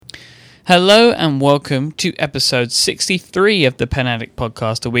Hello and welcome to episode 63 of the Pen Addict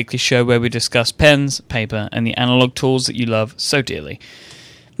Podcast, a weekly show where we discuss pens, paper, and the analog tools that you love so dearly.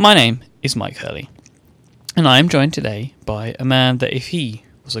 My name is Mike Hurley, and I am joined today by a man that if he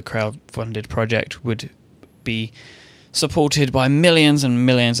was a crowd-funded project would be supported by millions and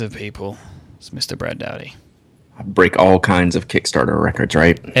millions of people. It's Mr. Brad Dowdy. I break all kinds of Kickstarter records,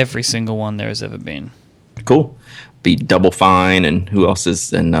 right? Every single one there has ever been. Cool. Beat Double Fine and who else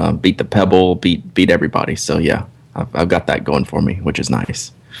is, and beat the Pebble, beat everybody. So yeah, I've got that going for me, which is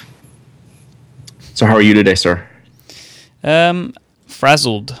nice. So how are you today, sir?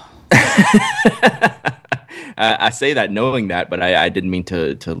 Frazzled. I say that knowing that, but I didn't mean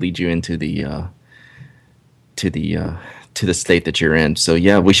to lead you into the state that you're in. So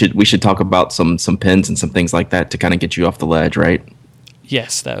yeah, we should talk about some pens and some things like that to kind of get you off the ledge, right?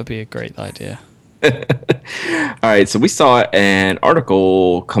 Yes, that would be a great idea. All right, so we saw an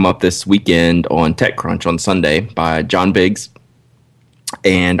article come up this weekend on TechCrunch on Sunday by John Biggs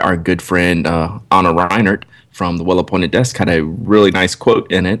and our good friend Anna Reinert from the Well-Appointed Desk had a really nice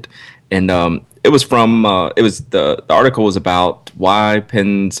quote in it, and the article was about why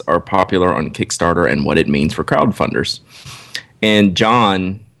pens are popular on Kickstarter and what it means for crowdfunders. And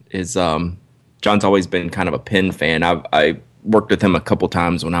John's always been kind of a pen fan. I worked with him a couple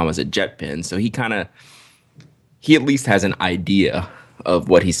times when I was at JetPen, so he at least has an idea of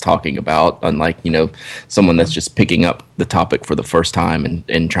what he's talking about, unlike, someone that's just picking up the topic for the first time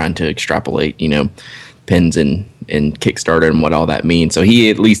and trying to extrapolate, pens and Kickstarter and what all that means. So he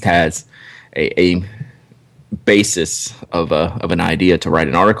at least has a basis of an idea to write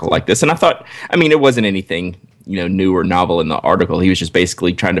an article like this. And I thought, it wasn't anything, new or novel in the article. He was just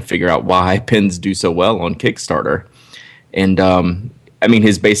basically trying to figure out why pens do so well on Kickstarter. And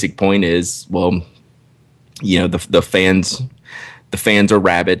his basic point is, well, the fans are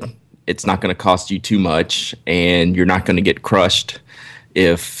rabid. It's not going to cost you too much, and you're not going to get crushed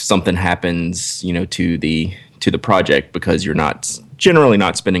if something happens, to the project, because you're generally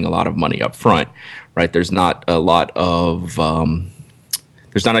not spending a lot of money up front, right? There's not a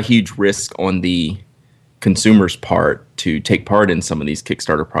huge risk on the consumer's part to take part in some of these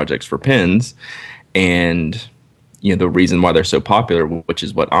Kickstarter projects for pens, and the reason why they're so popular, which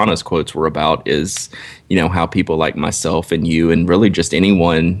is what Anna's quotes were about, is, how people like myself and you and really just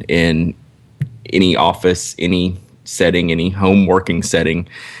anyone in any office, any setting, any home working setting,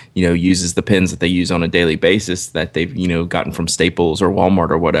 uses the pens that they use on a daily basis that they've, gotten from Staples or Walmart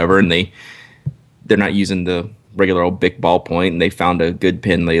or whatever. And they're not using the regular old Bic ballpoint, and they found a good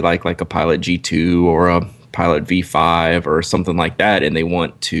pen they like a Pilot G2 or a Pilot V5 or something like that. And they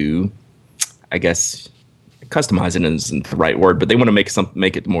want to, I guess, customize it isn't the right word, but they want to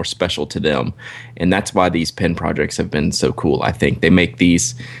make it more special to them. And that's why these pen projects have been so cool. I think they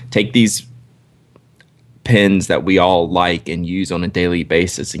take these pens that we all like and use on a daily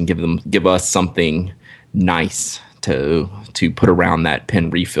basis and give us something nice to put around that pen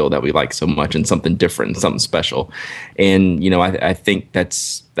refill that we like so much, and something different, something special. And I think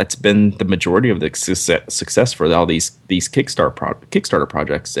that's been the majority of the success for all these Kickstarter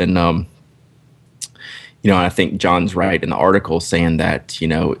projects. And I think John's right in the article saying that,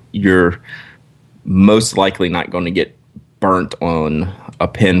 you're most likely not going to get burnt on a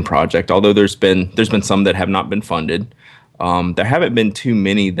pen project, although there's been some that have not been funded. There haven't been too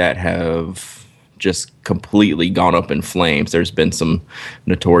many that have just completely gone up in flames. There's been some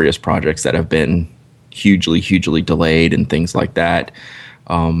notorious projects that have been hugely, hugely delayed and things like that.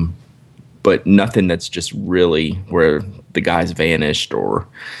 But nothing that's just really where the guy's vanished or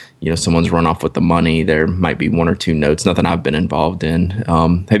someone's run off with the money. There might be one or two notes. Nothing I've been involved in.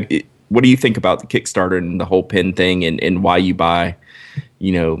 What do you think about the Kickstarter and the whole pen thing, and why you buy?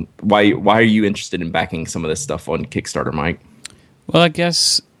 Why are you interested in backing some of this stuff on Kickstarter, Mike? Well, I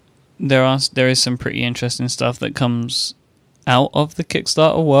guess there is some pretty interesting stuff that comes out of the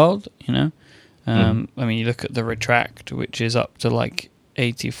Kickstarter world. You look at the Retract, which is up to like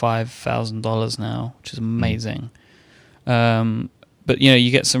 $85,000 now, which is amazing. But,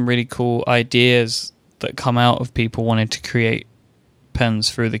 you get some really cool ideas that come out of people wanting to create pens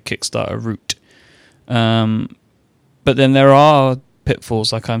through the Kickstarter route. But then there are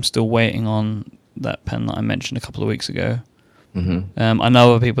pitfalls, like I'm still waiting on that pen that I mentioned a couple of weeks ago. Mm-hmm. I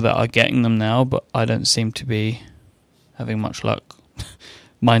know of people that are getting them now, but I don't seem to be having much luck.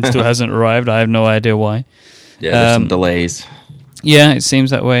 Mine still hasn't arrived. I have no idea why. Yeah, there's some delays. Yeah, it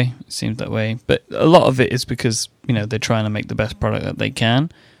seems that way. But a lot of it is because, they're trying to make the best product that they can,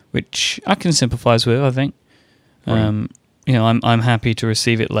 which I can sympathize with, I think. Right. I'm happy to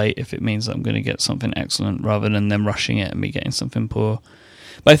receive it late if it means that I'm going to get something excellent rather than them rushing it and me getting something poor.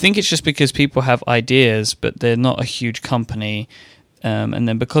 But I think it's just because people have ideas, but they're not a huge company. And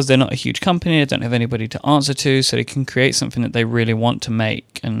then because they're not a huge company, they don't have anybody to answer to, so they can create something that they really want to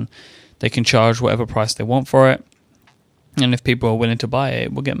make, and they can charge whatever price they want for it. And if people are willing to buy it,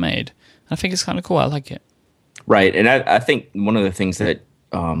 it will get made. I think it's kind of cool. I like it. Right. And I think one of the things that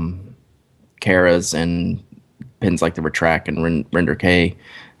Kara's and pins like the Retract and Render K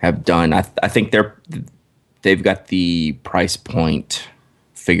have done, I think they've got the price point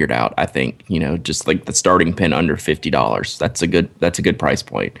figured out. I think, just like the starting pin under $50. That's a good price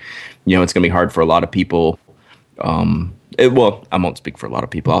point. It's going to be hard for a lot of people. Well, I won't speak for a lot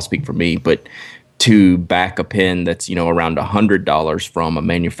of people. I'll speak for me, but to back a pin that's, around $100 from a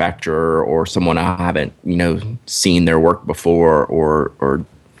manufacturer or someone I haven't, seen their work before or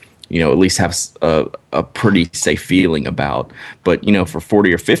at least have a pretty safe feeling about. But, for $40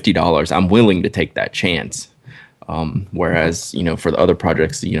 or $50, I'm willing to take that chance. Whereas, for the other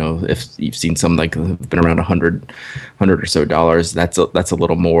projects, if you've seen some like have been around $100 or so, that's a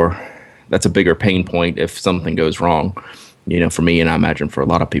little more, that's a bigger pain point if something goes wrong, for me, and I imagine for a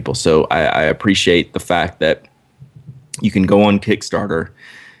lot of people. So I appreciate the fact that you can go on Kickstarter,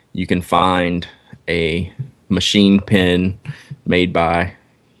 you can find a machine pin made by,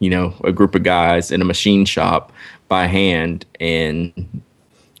 a group of guys in a machine shop by hand and,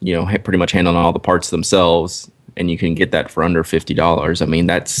 pretty much handling all the parts themselves. And you can get that for under $50. I mean,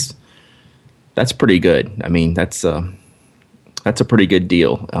 that's pretty good. I mean, that's a pretty good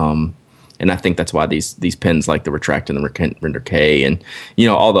deal. And I think that's why these pins like the Retract and the Render K and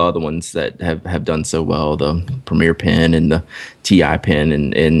all the other ones that have done so well, the Premier pin and the TI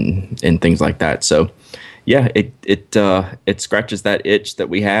pin and things like that. So yeah, it scratches that itch that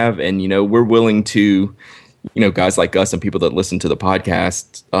we have, and we're willing to. Guys like us and people that listen to the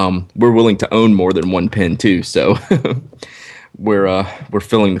podcast, we're willing to own more than one pin too. So we're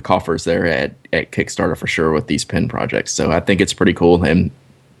filling the coffers there at Kickstarter for sure with these pin projects. So I think it's pretty cool. And,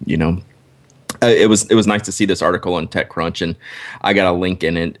 it was nice to see this article on TechCrunch, and I got a link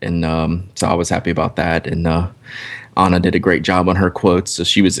in it. And so I was happy about that. And Anna did a great job on her quotes. So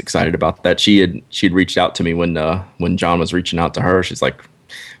she was excited about that. She'd reached out to me when John was reaching out to her. She's like,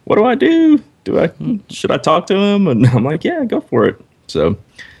 what do I do? Should I talk to him? And I'm like, yeah, go for it. So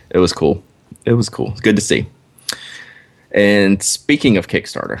it was cool. It's good to see. And speaking of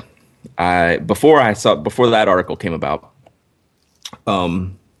Kickstarter, before that article came about,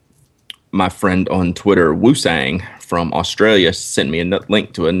 my friend on Twitter, Woosang from Australia, sent me a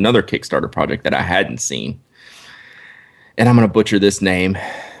link to another Kickstarter project that I hadn't seen. And I'm going to butcher this name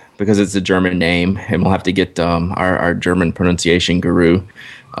because it's a German name, and we'll have to get our German pronunciation guru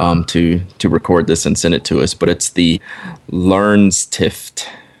to record this and send it to us. But it's the Lernstift.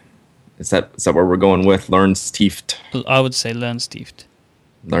 Is that where we're going with? Lernstift? I would say Lernstift.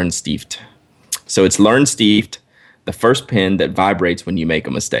 Lernstift. So it's Lernstift, the first pin that vibrates when you make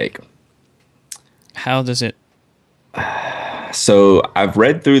a mistake. How does it? So I've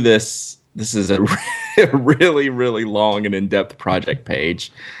read through this. This is a really, really long and in-depth project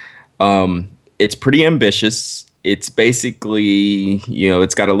page. It's pretty ambitious. It's basically,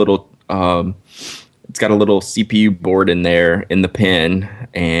 it's got a little CPU board in there in the pen,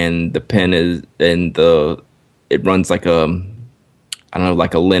 and the pen it runs like a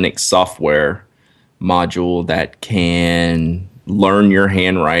Linux software module that can learn your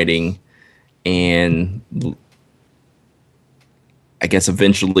handwriting and I guess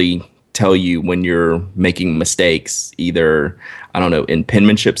eventually tell you when you're making mistakes, either, in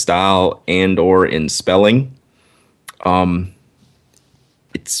penmanship style and or in spelling.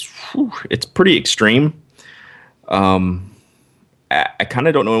 It's pretty extreme. I kind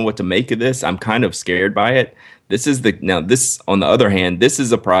of don't know what to make of this. I'm kind of scared by it. This on the other hand, this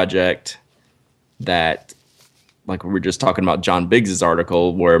is a project that, like we were just talking about John Biggs's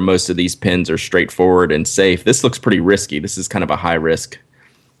article, where most of these pins are straightforward and safe. This looks pretty risky. This is kind of a high risk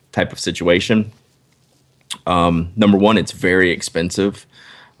type of situation. Number one, it's very expensive.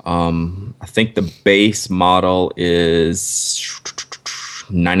 I think the base model is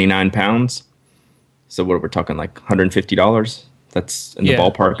 99 pounds. So what we're talking, like $150? That's in the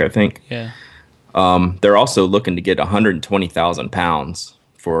ballpark, I think. Yeah. They're also looking to get 120,000 pounds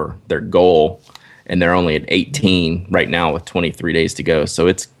for their goal, and they're only at 18 right now with 23 days to go. So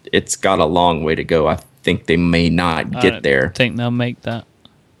it's got a long way to go. I think they may not get there. I think they'll make that.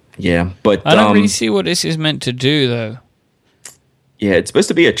 Yeah, but I don't really see what this is meant to do, though. Yeah, it's supposed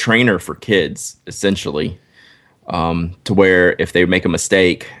to be a trainer for kids, essentially, to where if they make a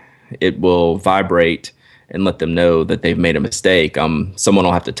mistake, it will vibrate and let them know that they've made a mistake. Someone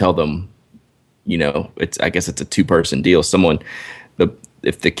will have to tell them, I guess it's a two-person deal.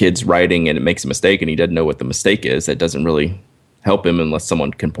 if the kid's writing and it makes a mistake and he doesn't know what the mistake is, that doesn't really help him unless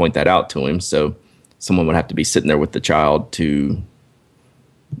someone can point that out to him. So someone would have to be sitting there with the child to,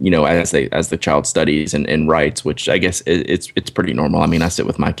 as the child studies and writes, which I guess it's pretty normal. I mean, I sit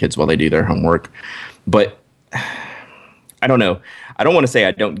with my kids while they do their homework, but I don't know. I don't want to say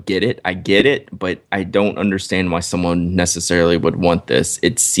I don't get it. I get it, but I don't understand why someone necessarily would want this.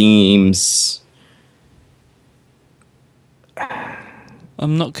 It seems...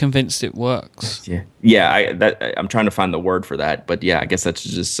 I'm not convinced it works. I'm trying to find the word for that, but yeah, I guess that's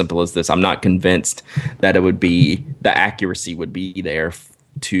just as simple as this. I'm not convinced that the accuracy would be there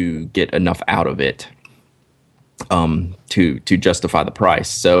to get enough out of it, to justify the price.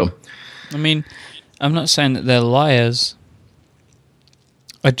 So, I mean, I'm not saying that they're liars.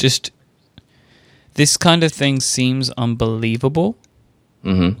 This kind of thing seems unbelievable.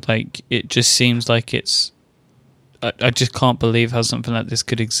 Mm-hmm. Like, it just seems like I just can't believe how something like this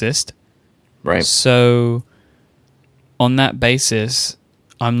could exist. Right. So, on that basis,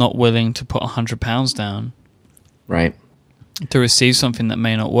 I'm not willing to put £100 down. Right. To receive something that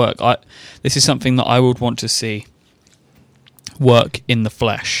may not work. This is something that I would want to see work in the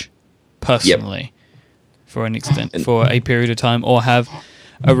flesh, personally, for an extent, for a period of time, or have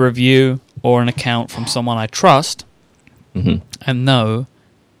a review or an account from someone I trust and know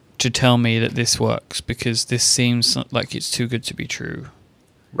to tell me that this works, because this seems like it's too good to be true.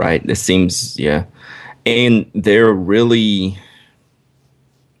 Right. This seems, yeah. And they're really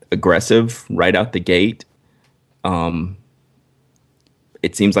aggressive right out the gate. It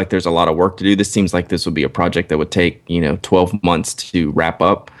seems like there's a lot of work to do. This seems like this would be a project that would take, 12 months to wrap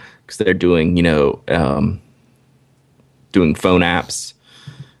up, because they're doing, doing phone apps,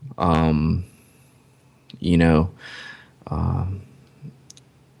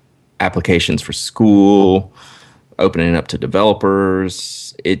 applications for school, opening it up to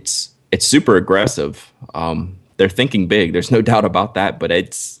developers. It's super aggressive. They're thinking big. There's no doubt about that, but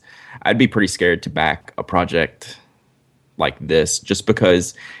I'd be pretty scared to back a project like this, just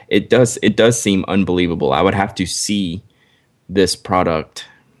because it does seem unbelievable. I would have to see this product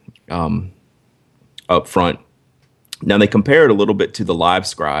up front. Now, they compare it a little bit to the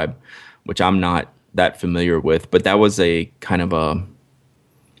LiveScribe, which I'm not that familiar with, but that was a kind of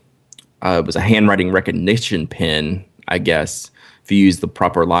it was a handwriting recognition pen, I guess. If you use the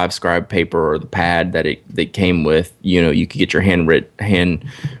proper LiveScribe paper or the pad that it came with, you could get your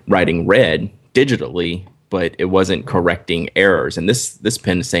handwriting read digitally, but it wasn't correcting errors. And this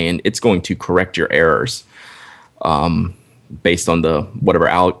pen is saying it's going to correct your errors based on the whatever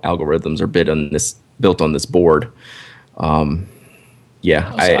algorithms are built on this board. I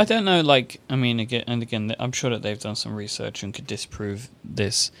don't know. Again, I'm sure that they've done some research and could disprove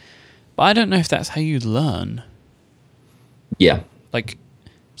this, but I don't know if that's how you learn. Yeah,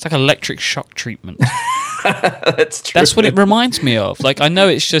 it's like electric shock treatment. That's true. That's what it reminds me of. I know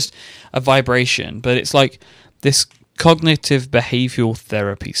it's just a vibration, but it's like this cognitive behavioral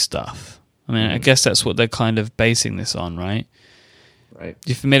therapy stuff. I mean, I guess that's what they're kind of basing this on, right? Right.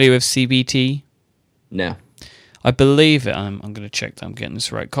 You familiar with CBT? No. I believe it. I'm going to check that I'm getting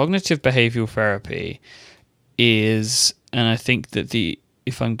this right. Cognitive behavioral therapy is, and I think that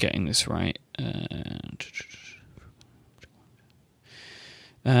if I'm getting this right,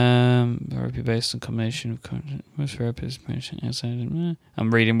 therapy based on combination of most therapists.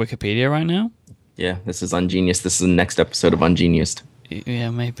 I'm reading Wikipedia right now. Yeah, this is Ungenius. This is the next episode of Ungenius. Yeah,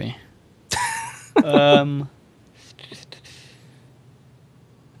 maybe.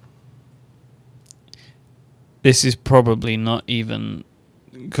 This is probably not even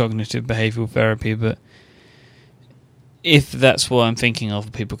cognitive behavioral therapy, but if that's what I'm thinking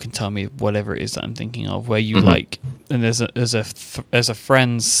of, people can tell me whatever it is that I'm thinking of. Where you and there's a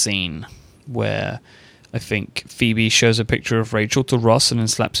Friends scene where I think Phoebe shows a picture of Rachel to Ross and then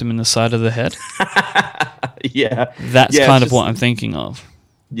slaps him in the side of the head. Yeah, that's kind of what I'm thinking of.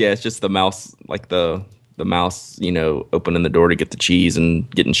 Yeah, it's just the mouse, like the mouse, opening the door to get the cheese and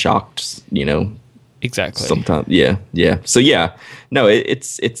getting shocked, Exactly. Sometimes, yeah. So yeah, no,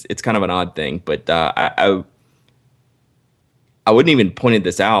 it's kind of an odd thing, but I wouldn't even pointed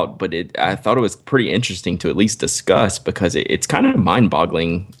this out, but I thought it was pretty interesting to at least discuss, because it's kind of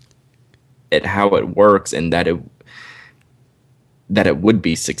mind-boggling at how it works, and that it would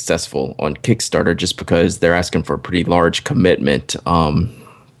be successful on Kickstarter, just because they're asking for a pretty large commitment. I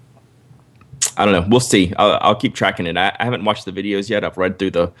don't know. We'll see. I'll keep tracking it. I haven't watched the videos yet. I've read through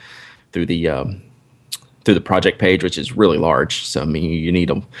the project page, which is really large. So, I mean, you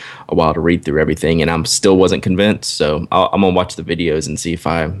need a while to read through everything, and I'm still wasn't convinced. So I'm going to watch the videos and see if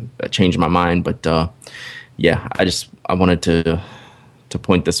I change my mind. But, I wanted to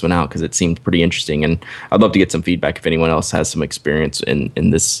point this one out because it seemed pretty interesting, and I'd love to get some feedback if anyone else has some experience in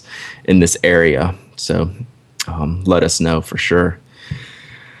this area. So let us know for sure.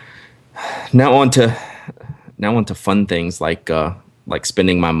 Now on to fun things like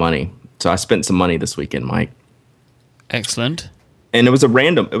spending my money. So I spent some money this weekend, Mike. Excellent. And it was a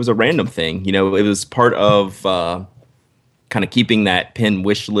random thing. You know, it was part of kind of keeping that pin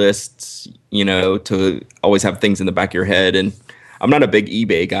wish list, you know, to always have things in the back of your head. And I'm not a big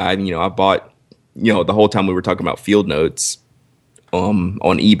eBay guy. You know, I bought, you know, the whole time we were talking about field notes on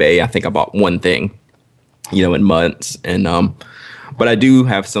eBay, I think I bought one thing, you know, in months. And but I do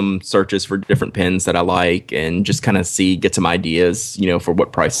have some searches for different pins that I like and just kind of get some ideas, you know, for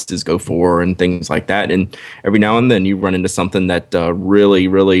what prices go for and things like that. And every now and then you run into something that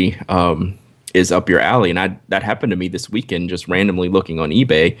really is up your alley. And that happened to me this weekend, just randomly looking on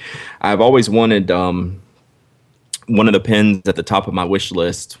eBay. I've always wanted one of the pins at the top of my wish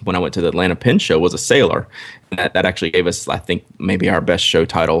list when I went to the Atlanta Pin Show was a Sailor. And that actually gave us, I think, maybe our best show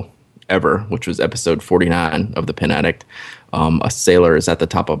title ever, which was episode 49 of The Pin Addict. A Sailor is at the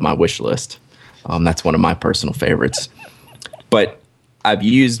top of my wish list. That's one of my personal favorites. But I've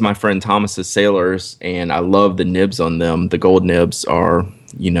used my friend Thomas's Sailors, and I love the nibs on them. The gold nibs are,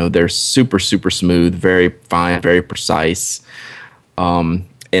 you know, they're super, super smooth, very fine, very precise. And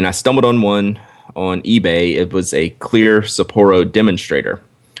I stumbled on one on eBay. It was a clear Sapporo demonstrator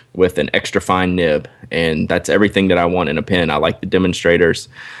with an extra fine nib, and that's everything that I want in a pin. I like the demonstrators.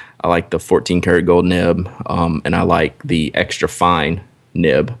 I like the 14 karat gold nib, and I like the extra fine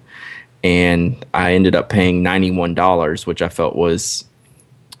nib. And I ended up paying $91, which I felt was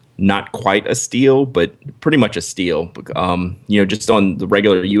not quite a steal, but pretty much a steal. You know, just on the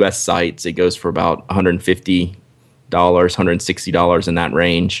regular U.S. sites, it goes for about $150, $160 in that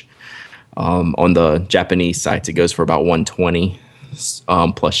range. On the Japanese sites, it goes for about $120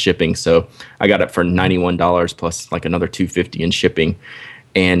 plus shipping. So I got it for $91 plus like another $250 in shipping.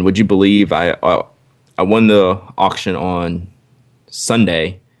 And would you believe I won the auction on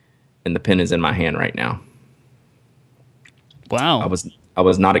Sunday, and the pin is in my hand right now. Wow. I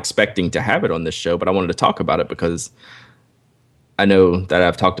was not expecting to have it on this show, but I wanted to talk about it because I know that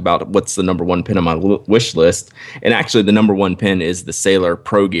I've talked about what's the number one pin on my wish list. And actually the number one pin is the Sailor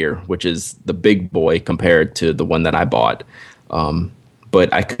Pro Gear, which is the big boy compared to the one that I bought.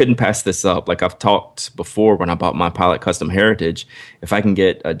 But I couldn't pass this up. Like I've talked before when I bought my Pilot Custom Heritage, if I can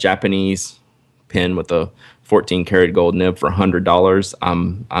get a Japanese pin with a 14 karat gold nib for $100,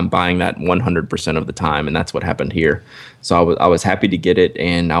 I'm buying that 100% of the time, and that's what happened here. So I was happy to get it,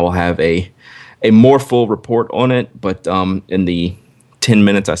 and I will have a more full report on it. But in the 10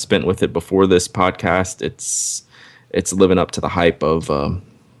 minutes I spent with it before this podcast, it's living up to the hype of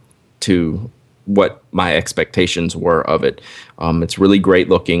to what my expectations were of it. It's really great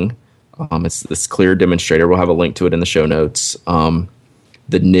looking. It's this clear demonstrator. We'll have a link to it in the show notes.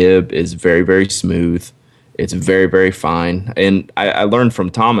 The nib is very, very smooth. It's very, very fine. And I learned from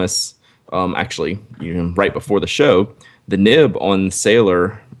Thomas, actually, you know, right before the show, the nib on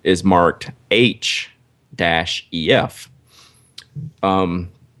Sailor is marked H-EF.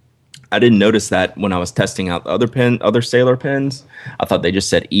 I didn't notice that when I was testing out the other Sailor pins. I thought they just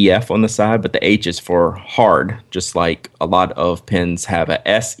said EF on the side, but the H is for hard, just like a lot of pins have a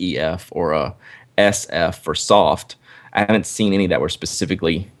SEF or a SF for soft. I haven't seen any that were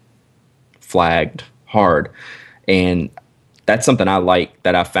specifically flagged hard. And that's something I like,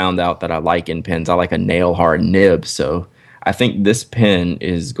 that I found out that I like in pins. I like a nail hard nib. So I think this pin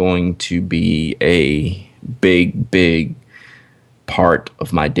is going to be a big part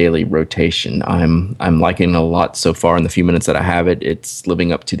of my daily rotation. I'm liking it a lot so far in the few minutes that I have it. It's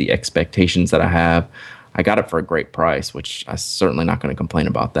living up to the expectations that I have. I got it for a great price, which I'm certainly not going to complain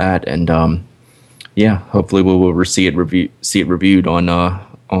about that. And yeah, hopefully we will see it reviewed on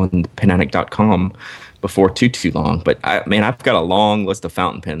pinaddict.com before too long. But I've got a long list of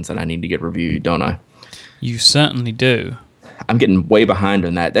fountain pens that I need to get reviewed, don't I? You certainly do. I'm getting way behind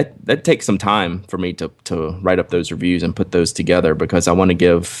on that. That takes some time for me to write up those reviews and put those together, because I want to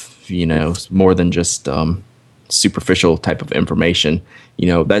give, you know, more than just superficial type of information. You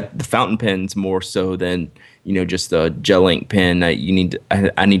know, that the fountain pens more so than, you know, just a gel ink pen. I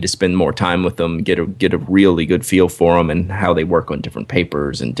need to spend more time with them, get a really good feel for them and how they work on different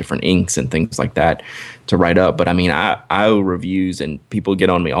papers and different inks and things like that to write up. But I mean, I owe reviews, and people get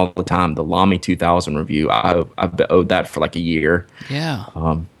on me all the time. The Lamy 2000 review, I've owed that for like a year. Yeah.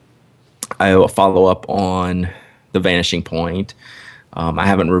 I owe a follow up on the Vanishing Point. I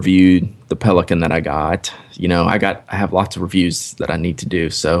haven't reviewed the Pelican that I got. I have lots of reviews that I need to do,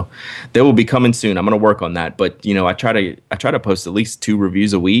 so they will be coming soon. I'm going to work on that, but I try to post at least 2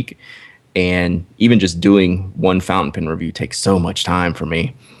 reviews a week, and even just doing one fountain pen review takes so much time for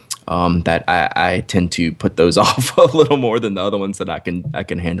me that I tend to put those off a little more than the other ones that I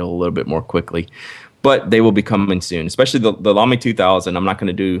can handle a little bit more quickly. But they will be coming soon, especially the Lamy 2000. I'm not going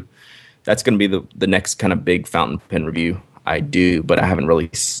to do. That's going to be the next kind of big fountain pen review I do, but I haven't really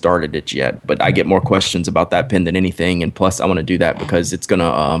started it yet. But I get more questions about that pen than anything, and plus I want to do that because it's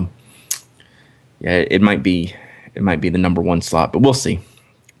gonna, it might be the number 1 slot, but we'll see.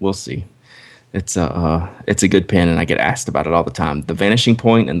 It's a good pen, and I get asked about it all the time. The Vanishing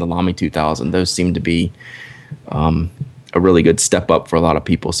Point and the Lamy 2000, those seem to be a really good step up for a lot of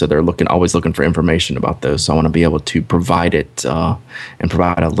people. So they're always looking for information about those. So I want to be able to provide it and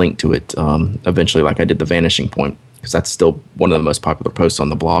provide a link to it eventually, like I did the Vanishing Point, because that's still one of the most popular posts on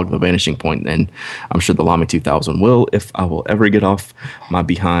the blog, the Vanishing Point, and I'm sure the Lamy 2000 will, if I will ever get off my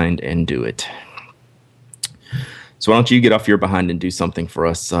behind and do it. So why don't you get off your behind and do something for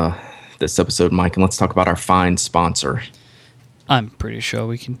us this episode, Mike, and let's talk about our fine sponsor. I'm pretty sure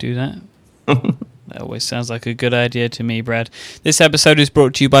we can do that. That always sounds like a good idea to me, Brad. This episode is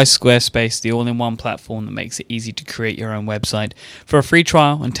brought to you by Squarespace, the all-in-one platform that makes it easy to create your own website. For a free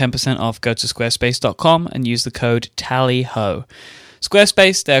trial and 10% off, go to squarespace.com and use the code TALLYHO.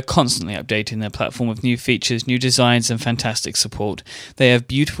 Squarespace, they are constantly updating their platform with new features, new designs, and fantastic support. They have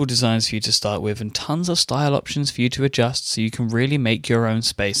beautiful designs for you to start with and tons of style options for you to adjust so you can really make your own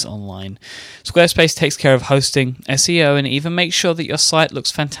space online. Squarespace takes care of hosting, SEO, and even makes sure that your site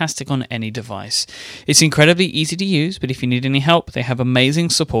looks fantastic on any device. It's incredibly easy to use, but if you need any help, they have amazing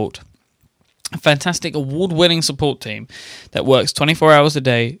support. A fantastic award-winning support team that works 24 hours a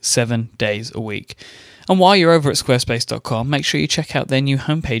day, 7 days a week. And while you're over at squarespace.com, make sure you check out their new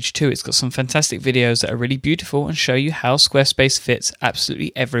homepage too. It's got some fantastic videos that are really beautiful and show you how Squarespace fits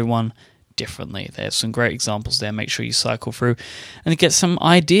absolutely everyone differently. There's some great examples there. Make sure you cycle through and get some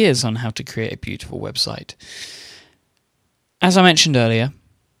ideas on how to create a beautiful website. As I mentioned earlier,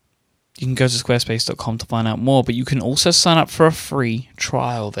 you can go to squarespace.com to find out more, but you can also sign up for a free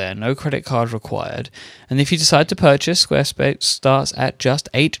trial there. No credit card required. And if you decide to purchase, Squarespace starts at just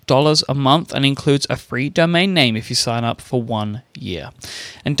 $8 a month and includes a free domain name if you sign up for 1 year.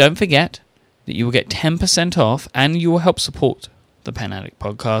 And don't forget that you will get 10% off and you will help support the Pen Addict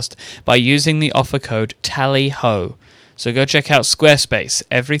podcast by using the offer code TALLYHO. So go check out Squarespace,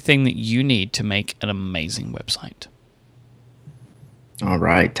 everything that you need to make an amazing website. All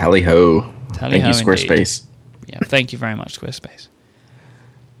right, tally-ho. Thank you, Squarespace. Indeed. Yeah, thank you very much, Squarespace.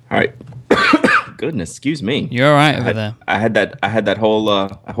 All right. Goodness, excuse me. You're all right over there. I had that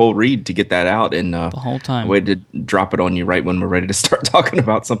whole read to get that out, and the whole time I waited to drop it on you right when we're ready to start talking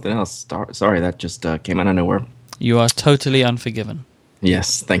about something else. Sorry, that just came out of nowhere. You are totally unforgiven.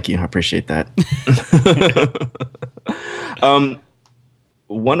 Yes, thank you. I appreciate that.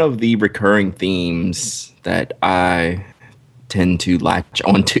 One of the recurring themes that I tend to latch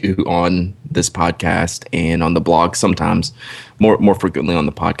onto on this podcast and on the blog sometimes, more frequently on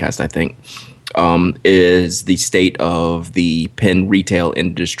the podcast, I think, is the state of the pen retail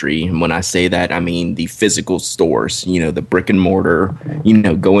industry. And when I say that, I mean the physical stores, the brick and mortar,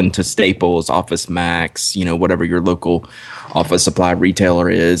 going to Staples, Office Max, whatever your local office supply retailer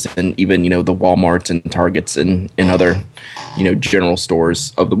is, and even, the Walmarts and Targets and other, general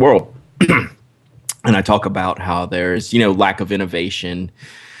stores of the world. And I talk about how there's, lack of innovation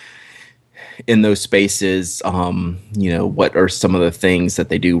in those spaces. What are some of the things that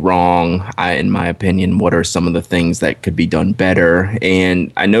they do wrong? In my opinion, what are some of the things that could be done better?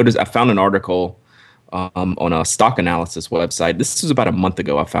 And I found an article on a stock analysis website. This was about a month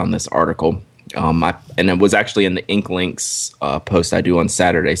ago. I found this article. And it was actually in the Inklinks post I do on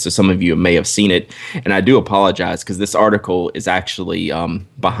Saturday. So some of you may have seen it. And I do apologize because this article is actually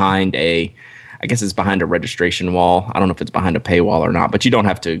behind a registration wall. I don't know if it's behind a paywall or not, but you don't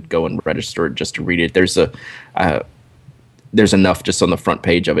have to go and register it just to read it. There's enough just on the front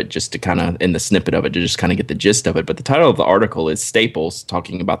page of it just to kind of, in the snippet of it, to just kind of get the gist of it. But the title of the article is Staples,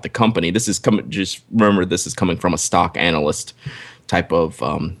 talking about the company. Just remember, this is coming from a stock analyst type of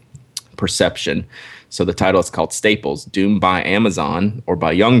perception. So the title is called Staples, Doomed by Amazon or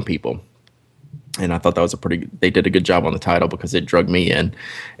by Young People. And I thought that was they did a good job on the title because it drug me in.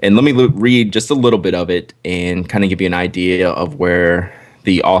 And let me read just a little bit of it and kind of give you an idea of where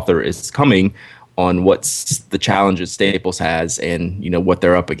the author is coming on what's the challenges Staples has and, what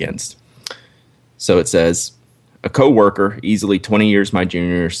they're up against. So it says, A coworker, easily 20 years my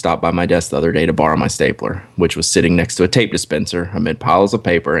junior, stopped by my desk the other day to borrow my stapler, which was sitting next to a tape dispenser amid piles of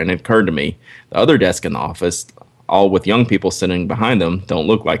paper, and it occurred to me the other desk in the office, all with young people sitting behind them, don't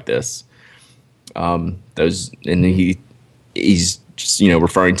look like this. He's just,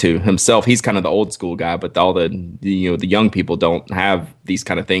 referring to himself. He's kind of the old school guy, but all the young people don't have these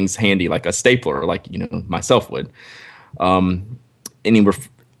kind of things handy like a stapler, like myself would. And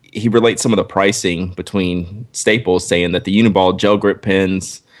he relates some of the pricing between Staples, saying that the Uniball gel grip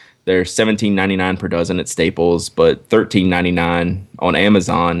pens, they're $17.99 per dozen at Staples, but $13.99 on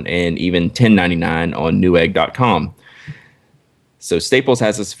Amazon and even $10.99 on Newegg.com. So Staples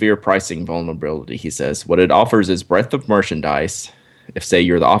has a severe pricing vulnerability, he says. What it offers is breadth of merchandise. If, say,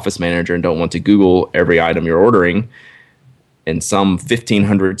 you're the office manager and don't want to Google every item you're ordering, in some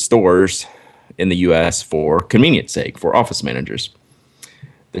 1,500 stores in the U.S. for convenience sake for office managers.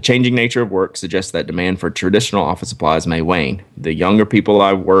 The changing nature of work suggests that demand for traditional office supplies may wane. The younger people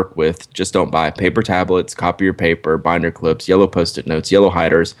I work with just don't buy paper tablets, copier paper, binder clips, yellow Post-it notes, yellow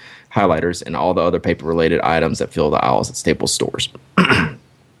highlighters, and all the other paper-related items that fill the aisles at Staples stores.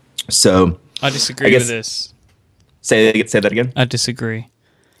 So I disagree with this. Say that again? I disagree.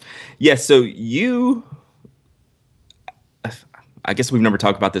 Yeah, so I guess we've never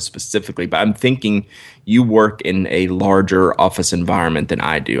talked about this specifically, but I'm thinking you work in a larger office environment than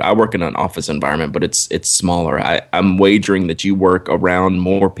I do. I work in an office environment, but it's smaller. I'm wagering that you work around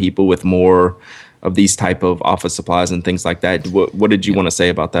more people with more of these type of office supplies and things like that. What did you want to say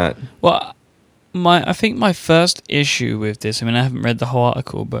about that? Well, I think my first issue with this, I mean, I haven't read the whole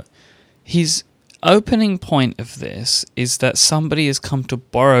article, but his opening point of this is that somebody has come to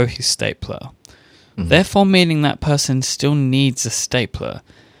borrow his stapler. Therefore meaning that person still needs a stapler.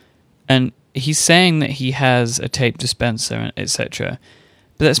 And he's saying that he has a tape dispenser, etc.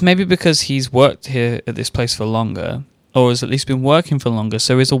 But that's maybe because he's worked here at this place for longer, or has at least been working for longer,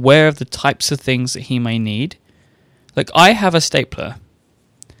 so is aware of the types of things that he may need. Like, I have a stapler.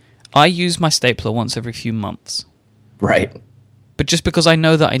 I use my stapler once every few months. Right. But just because I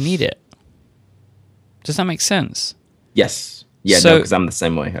know that I need it. Does that make sense? Yes. Yeah, so, no, because I'm the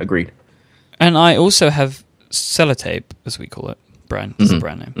same way. Agreed. And I also have Sellotape, as we call it. It's a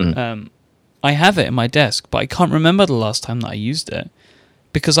brand name. I have it in my desk, but I can't remember the last time that I used it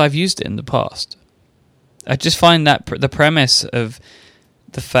because I've used it in the past. I just find that the premise of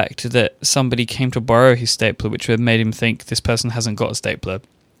the fact that somebody came to borrow his stapler, which would have made him think this person hasn't got a stapler,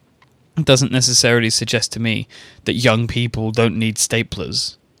 doesn't necessarily suggest to me that young people don't need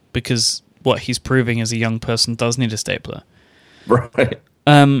staplers, because what he's proving is a young person does need a stapler. Right.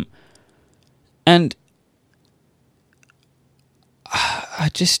 And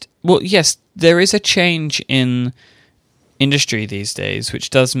yes, there is a change in industry these days, which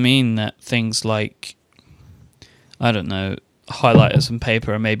does mean that things like, I don't know, highlighters and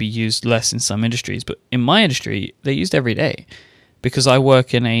paper are maybe used less in some industries, but in my industry, they're used every day because I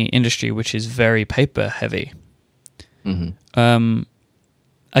work in a industry which is very paper heavy. I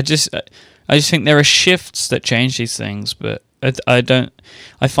just think there are shifts that change these things, but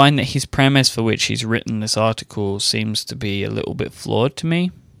I find that his premise for which he's written this article seems to be a little bit flawed to me.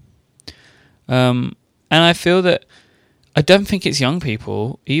 And I feel that I don't think it's young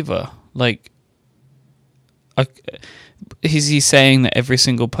people either. Like, is he saying that every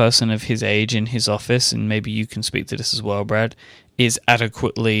single person of his age in his office, and maybe you can speak to this as well, Brad, is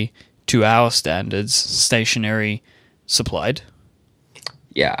adequately, to our standards, stationary supplied?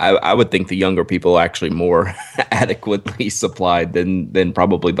 Yeah, I would think the younger people are actually more adequately supplied than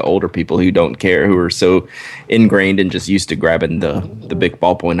probably the older people who don't care, who are so ingrained and just used to grabbing the big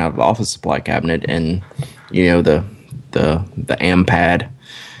ballpoint out of the office supply cabinet and, the AmPad,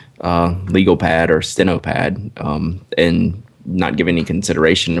 legal pad or steno pad, and not give any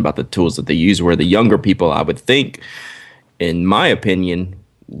consideration about the tools that they use, where the younger people, I would think, in my opinion,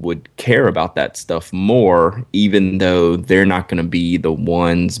 would care about that stuff more, even though they're not going to be the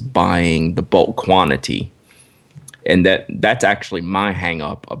ones buying the bulk quantity. And that's actually my hang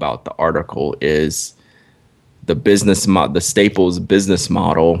up about the article is the Staples business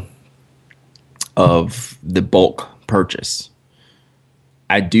model of the bulk purchase.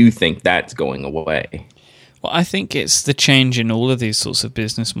 I do think that's going away. Well, I think it's the change in all of these sorts of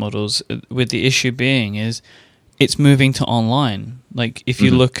business models, with the issue being is it's moving to online. Like, if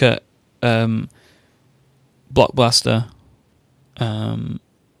you look at Blockbuster,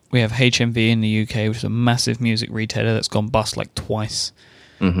 we have HMV in the UK, which is a massive music retailer that's gone bust like twice.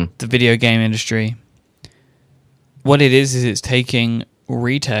 The video game industry. What it is it's taking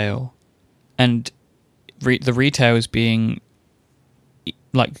retail, and the retail is being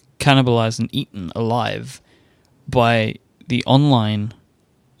like cannibalized and eaten alive by the online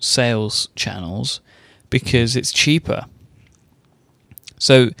sales channels because it's cheaper.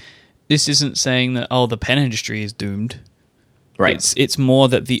 So this isn't saying that, the pen industry is doomed. Right. It's more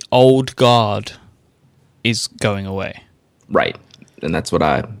that the old guard is going away. Right. And that's what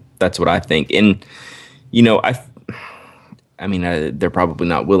I think. And I mean, they're probably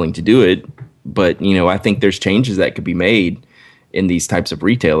not willing to do it, but I think there's changes that could be made in these types of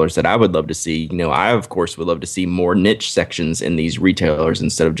retailers that I would love to see. I of course would love to see more niche sections in these retailers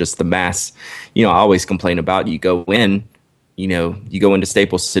instead of just the mass. I always complain about you go into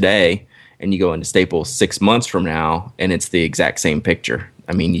Staples today and you go into Staples 6 months from now and it's the exact same picture.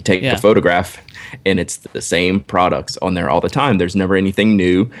 I mean, you take the photograph and it's the same products on there all the time. There's never anything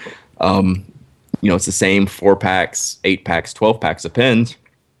new. It's the same 4-packs, 8-packs, 12-packs of pens,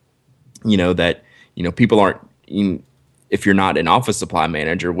 that people aren't, if you're not an office supply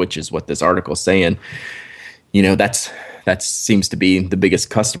manager, which is what this article is saying, that seems to be the biggest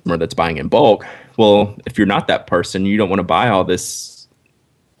customer that's buying in bulk. Well, if you're not that person, you don't want to buy all these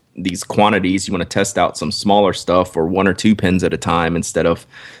quantities. You want to test out some smaller stuff or 1 or 2 pens at a time instead of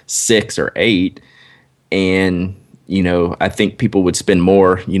 6 or 8. And, I think people would spend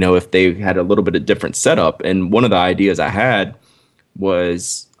more, if they had a little bit of different setup. And one of the ideas I had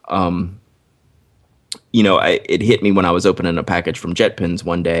was, it hit me when I was opening a package from JetPens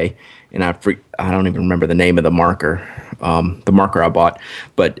one day, and I don't even remember the name of the marker I bought,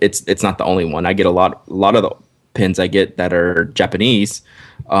 but it's not the only one. I get a lot of the pens I get that are Japanese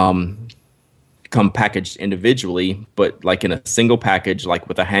come packaged individually, but like in a single package, like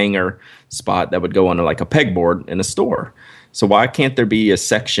with a hanger spot that would go on like a pegboard in a store. So why can't there be a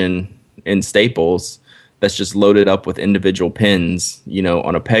section in Staples that's just loaded up with individual pens,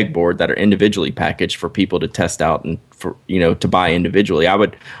 on a pegboard that are individually packaged for people to test out and for, to buy individually? I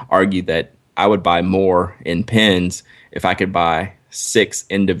would argue that I would buy more in pens if I could buy 6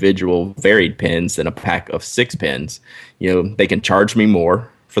 individual varied pens than a pack of 6 pens. They can charge me more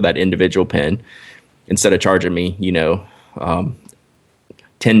for that individual pen instead of charging me,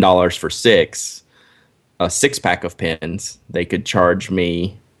 $10 for 6, a 6-pack of pens. They could charge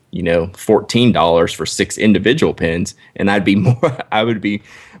me, $14 for 6 individual pens, and I would be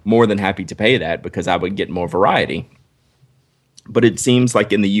more than happy to pay that because I would get more variety. But it seems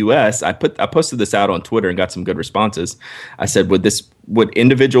like in the U.S., I posted this out on Twitter and got some good responses. I said, would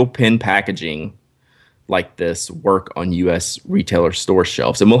individual pen packaging like this work on U.S. retailer store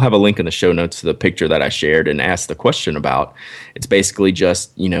shelves? And we'll have a link in the show notes to the picture that I shared and asked the question about. It's basically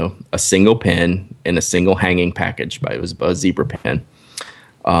just, a single pen in a single hanging package. But it was a zebra pen.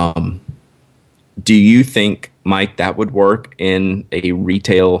 Do you think, Mike, that would work in a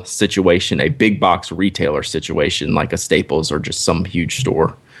retail situation, a big box retailer situation like a Staples or just some huge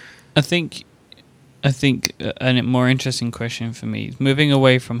store? I think a more interesting question for me is moving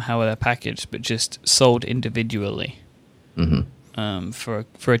away from how they're packaged, but just sold individually for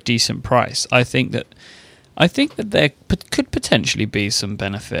a decent price. I think that there could potentially be some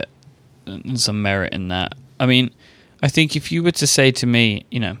benefit and some merit in that. I mean, I think if you were to say to me,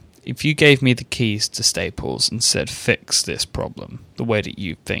 if you gave me the keys to Staples and said, fix this problem the way that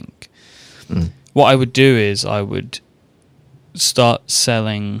you think, what I would do is I would start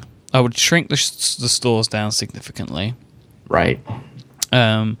selling. I would shrink the stores down significantly. Right.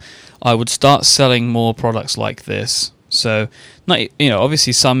 I would start selling more products like this. So, not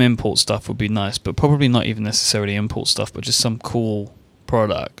obviously some import stuff would be nice, but probably not even necessarily import stuff, but just some cool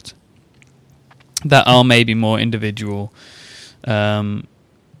product that are maybe more individual, and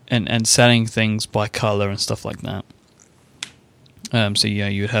selling things by color and stuff like that. So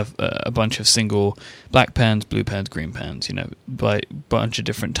you would have a bunch of single black pens, blue pens, green pens, by a bunch of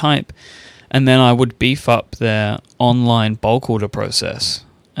different type, and then I would beef up their online bulk order process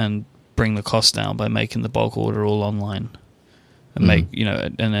and bring the cost down by making the bulk order all online, and make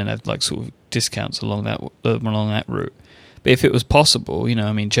and then have like sort of discounts along that route. But if it was possible,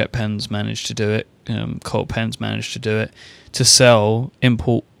 JetPens managed to do it, Colt Pens managed to do it, to sell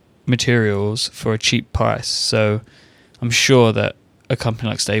import materials for a cheap price. So I'm sure that a company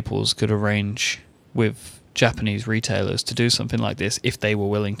like Staples could arrange with Japanese retailers to do something like this if they were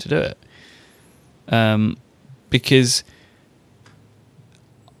willing to do it. Because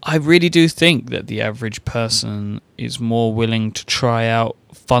I really do think that the average person is more willing to try out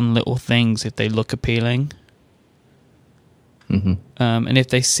fun little things if they look appealing. And if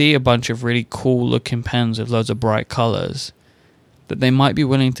they see a bunch of really cool looking pens with loads of bright colors, that they might be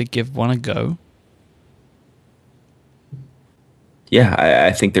willing to give one a go. Yeah,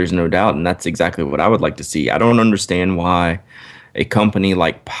 I think there's no doubt, and that's exactly what I would like to see. I don't understand why a company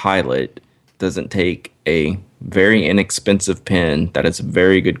like Pilot doesn't take a very inexpensive pen that is a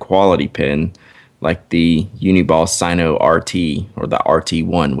very good quality pen, like the Uniball Sino RT or the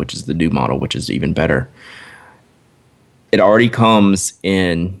RT1, which is the new model, which is even better. It already comes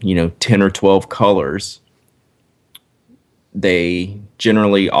in, 10 or 12 colors. They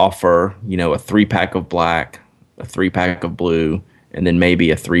generally offer, a 3-pack of black, a 3-pack of blue, and then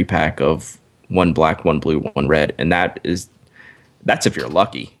maybe a 3-pack of one black, one blue, one red. And that's if you're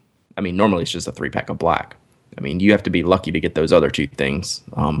lucky. I mean, normally it's just a 3-pack of black. I mean, you have to be lucky to get those other two things.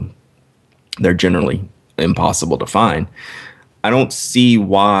 They're generally impossible to find. I don't see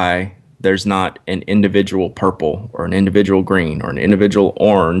why there's not an individual purple or an individual green or an individual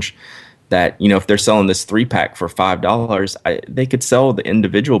orange that, if they're selling this 3-pack for $5, they could sell the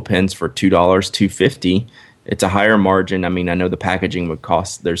individual pens for $2, $2.50. It's a higher margin. I mean, I know the packaging would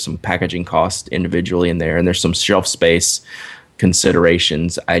cost, there's some packaging cost individually in there, and there's some shelf space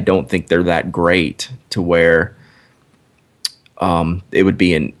considerations. I don't think they're that great to where it would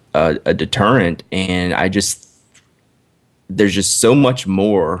be a deterrent. And there's just so much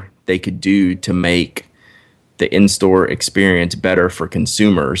more they could do to make the in-store experience better for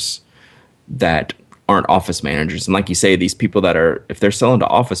consumers that aren't office managers. And like you say, these people if they're selling to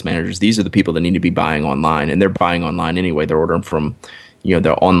office managers, these are the people that need to be buying online, and they're buying online anyway. They're ordering from,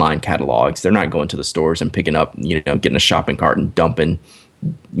 their online catalogs. They're not going to the stores and picking up, getting a shopping cart and dumping,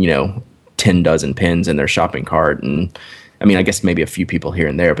 10 dozen pens in their shopping cart. And I mean, I guess maybe a few people here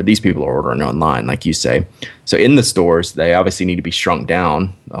and there, but these people are ordering online, like you say. So in the stores, they obviously need to be shrunk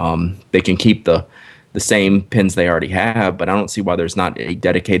down. They can keep the same pens they already have, but I don't see why there's not a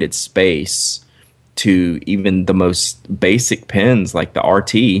dedicated space to even the most basic pens like the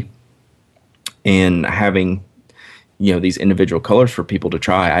RT, and having, these individual colors for people to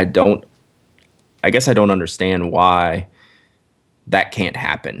try. I guess I don't understand why that can't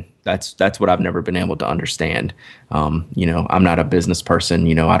happen. That's what I've never been able to understand. I'm not a business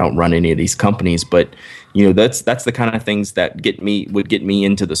person. I don't run any of these companies, but that's the kind of things that would get me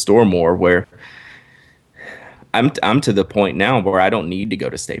into the store more, where I'm to the point now where I don't need to go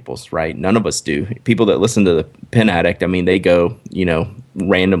to Staples, right? None of us do. People that listen to the Pen Addict, I mean, they go,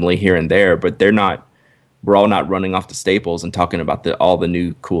 randomly here and there, but we're all not running off to Staples and talking about all the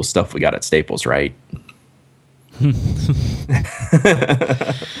new cool stuff we got at Staples, right?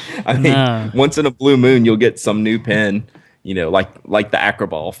 I mean, once in a blue moon, you'll get some new pen, like the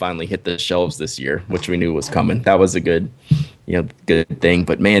Acroball finally hit the shelves this year, which we knew was coming. That was a good thing.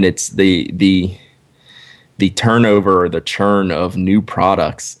 But man, it's the turnover or the churn of new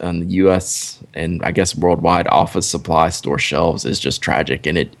products on the U.S. and I guess worldwide office supply store shelves is just tragic,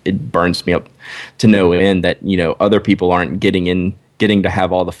 and it burns me up to no end that other people aren't getting to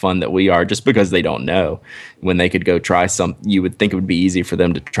have all the fun that we are just because they don't know. When they could go try you would think it would be easy for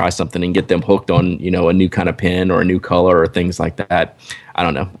them to try something and get them hooked on a new kind of pen or a new color or things like that. I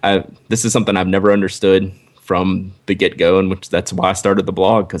don't know. This is something I've never understood from the get-go, and that's why I started the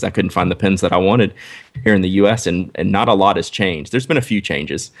blog, because I couldn't find the pens that I wanted here in the U.S., and not a lot has changed. There's been a few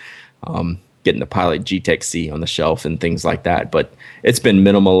changes, getting the Pilot G-Tech C on the shelf and things like that, but it's been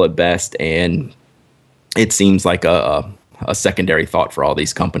minimal at best, and it seems like a secondary thought for all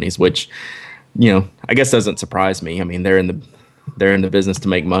these companies, which I guess doesn't surprise me. I mean, they're in the business to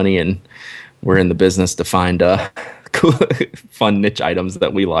make money, and we're in the business to find cool, fun niche items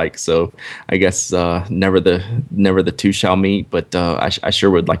that we like. So I guess never the two shall meet, but I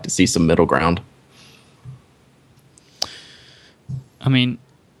sure would like to see some middle ground. I mean,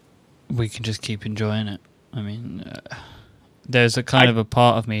 we can just keep enjoying it. I mean, there's a kind of a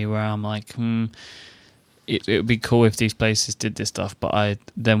part of me where I'm like, it would be cool if these places did this stuff, but I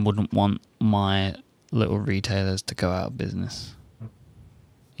then wouldn't want my little retailers to go out of business.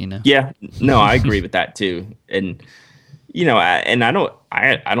 Yeah, no, I agree with that too, and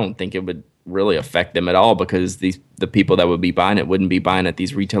I don't think it would really affect them at all, because the people that would be buying it wouldn't be buying at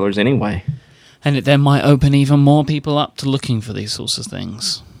these retailers anyway. And it then might open even more people up to looking for these sorts of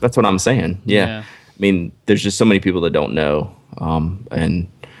things. That's what I'm saying. Yeah. I mean, there's just so many people that don't know and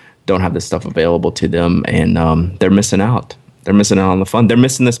don't have this stuff available to them, and they're missing out. They're missing out on the fun. They're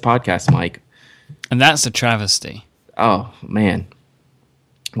missing this podcast, Mike. And that's a travesty. Oh, man.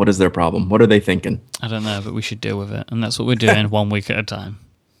 What is their problem? What are they thinking? I don't know, but we should deal with it. And that's what we're doing 1 week at a time.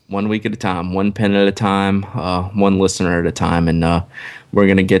 1 week at a time, one pen at a time, one listener at a time. And we're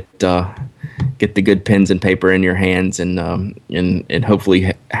going to get the good pens and paper in your hands, and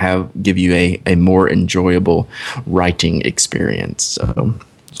hopefully give you a more enjoyable writing experience. So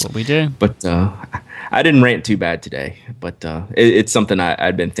that's what we do. But I didn't rant too bad today, but it's something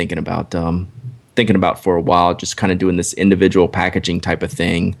I'd been thinking about thinking about for a while, just kind of doing this individual packaging type of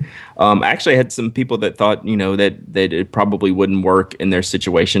thing. Actually, I had some people that thought, that it probably wouldn't work in their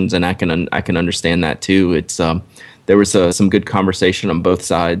situations, and I can understand that too. It's there was some good conversation on both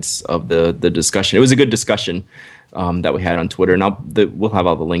sides of the discussion. It was a good discussion that we had on Twitter, and we'll have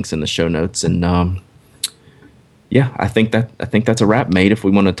all the links in the show notes. And yeah, I think that's a wrap, mate. If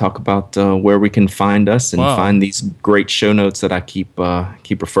we want to talk about where we can find us and find these great show notes that I keep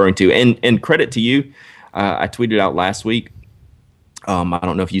referring to, and credit to you, I tweeted out last week. I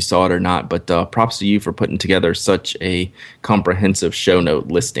don't know if you saw it or not, but props to you for putting together such a comprehensive show note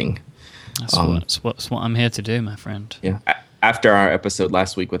listing. That's what I'm here to do, my friend. Yeah. After our episode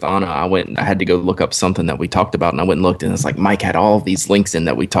last week with Anna, I had to go look up something that we talked about, and I went and looked, and it's like Mike had all of these links in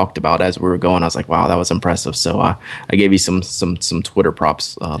that we talked about as we were going. I was like, wow, that was impressive. So I gave you some Twitter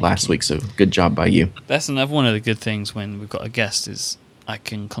props last week. So good job by you. That's another one of the good things when we've got a guest is I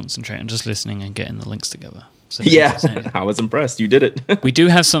can concentrate on just listening and getting the links together. So yeah, I was impressed. You did it. We do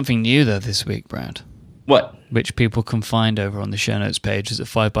have something new though this week, Brad. What? Which people can find over on the show notes page is at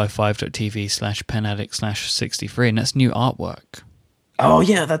 5by5.tv/penaddict/63, and that's new artwork. Oh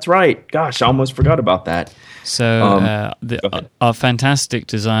yeah, that's right. Gosh, I almost forgot about that. So our fantastic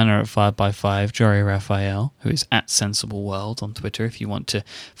designer at 5by5, Jory Raphael, who is at Sensible World on Twitter, if you want to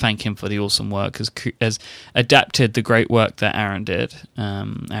thank him for the awesome work, has adapted the great work that Aaron did,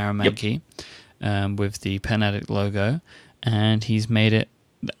 Aaron Mankey, with the Pen Addict logo, and he's made it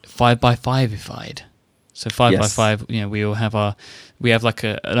 5by5ified. So 5by5, we have like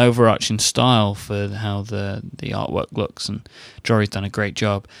an overarching style for how the artwork looks, and Jory's done a great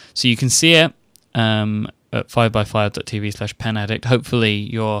job. So you can see it at 5by5.tv/penaddict. Hopefully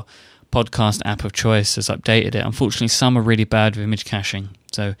your podcast app of choice has updated it. Unfortunately, some are really bad with image caching.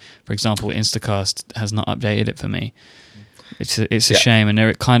 So, for example, Instacast has not updated it for me. It's a shame, and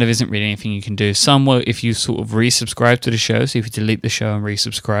there kind of isn't really anything you can do. Some will, if you sort of resubscribe to the show, so if you delete the show and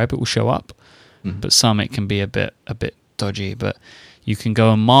resubscribe, it will show up. But some it can be a bit dodgy. But you can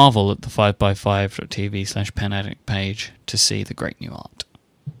go and marvel at the 5by5.tv/penaddict page to see the great new art.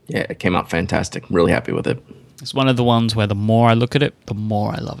 Yeah, it came out fantastic. I'm really happy with it. It's one of the ones where the more I look at it, the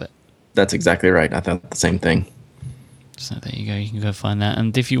more I love it. That's exactly right. I thought the same thing. So there you go. You can go find that.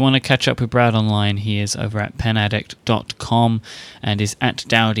 And if you want to catch up with Brad online, he is over at penaddict.com and is at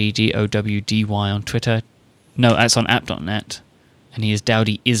Dowdy, Dowdy on Twitter. No, that's on app.net. And he is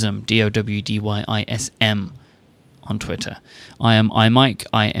Dowdyism, Dowdysm on Twitter. I am iMike,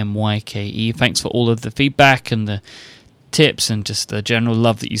 IMYKE. Thanks for all of the feedback and the tips and just the general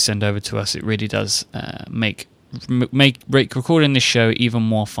love that you send over to us. It really does make recording this show even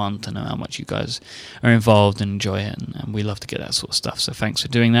more fun to know how much you guys are involved and enjoy it. And we love to get that sort of stuff. So thanks for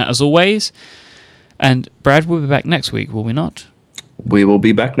doing that as always. And Brad, we'll be back next week, will we not? We will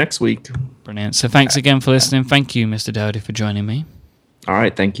be back next week. Brilliant. So thanks again for listening. Thank you, Mr. Dowdy, for joining me. All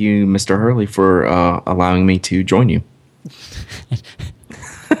right. Thank you, Mr. Hurley, for allowing me to join you.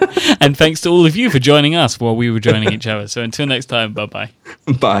 And thanks to all of you for joining us while we were joining each other. So until next time, bye-bye.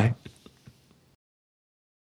 Bye.